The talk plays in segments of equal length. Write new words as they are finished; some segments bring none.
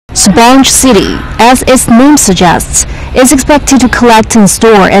Sponge City, as its name suggests, is expected to collect and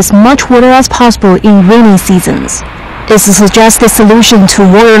store as much water as possible in rainy seasons. It's a suggested solution to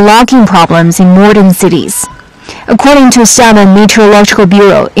waterlogging problems in modern cities. According to Xiamen Meteorological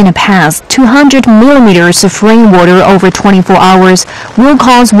Bureau, in the past, 200 millimeters of rainwater over 24 hours will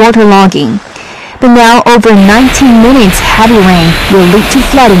cause waterlogging. But now, over 19 minutes heavy rain will lead to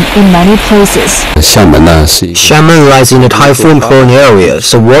flooding in many places. Xiamen lies in a typhoon-prone area,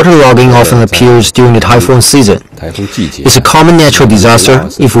 so waterlogging often appears during the typhoon season. It's a common natural disaster.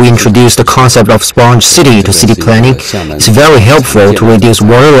 If we introduce the concept of sponge city to city planning, it's very helpful to reduce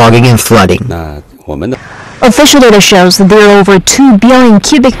waterlogging and flooding. Official data shows that there are over 2 billion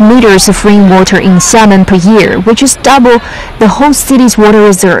cubic meters of rainwater in Xiamen per year, which is double the whole city's water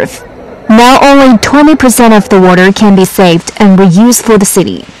reserve. Now only 20% of the water can be saved and reused for the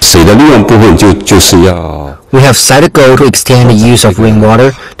city. We have set a goal to extend the use of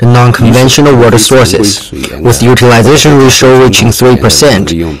rainwater to non-conventional water sources, with utilization ratio reaching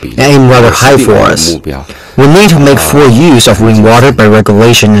 3%, and aim rather high for us. We need to make full use of rainwater by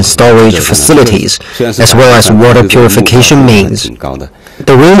regulation and storage facilities, as well as water purification means.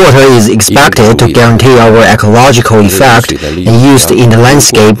 The rainwater is expected to guarantee our ecological effect and used in the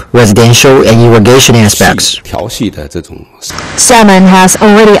landscape, residential, and irrigation aspects. Xiamen has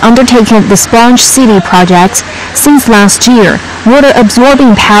already undertaken the Sponge City project. Since last year,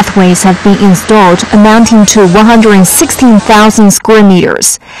 water-absorbing pathways have been installed amounting to 116,000 square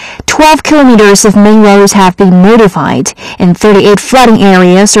meters. 12 kilometers of main roads have been modified, and 38 flooding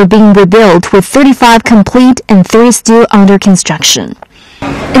areas are being rebuilt, with 35 complete and 3 still under construction.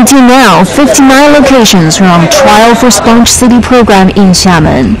 Until now, 59 locations are on trial for Sponge City program in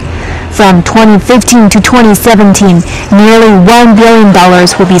Xiamen. From 2015 to 2017, nearly $1 billion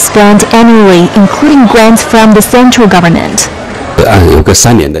will be spent annually, including grants from the central government.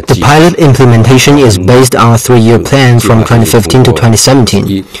 The pilot implementation is based on a 3-year plan from 2015 to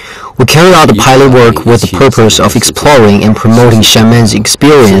 2017. We carry out the pilot work with the purpose of exploring and promoting Xiamen's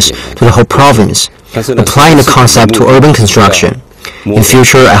experience to the whole province, applying the concept to urban construction. In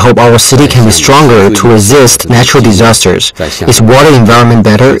future, I hope our city can be stronger to resist natural disasters, its water environment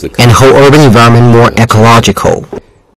better, and whole urban environment more ecological.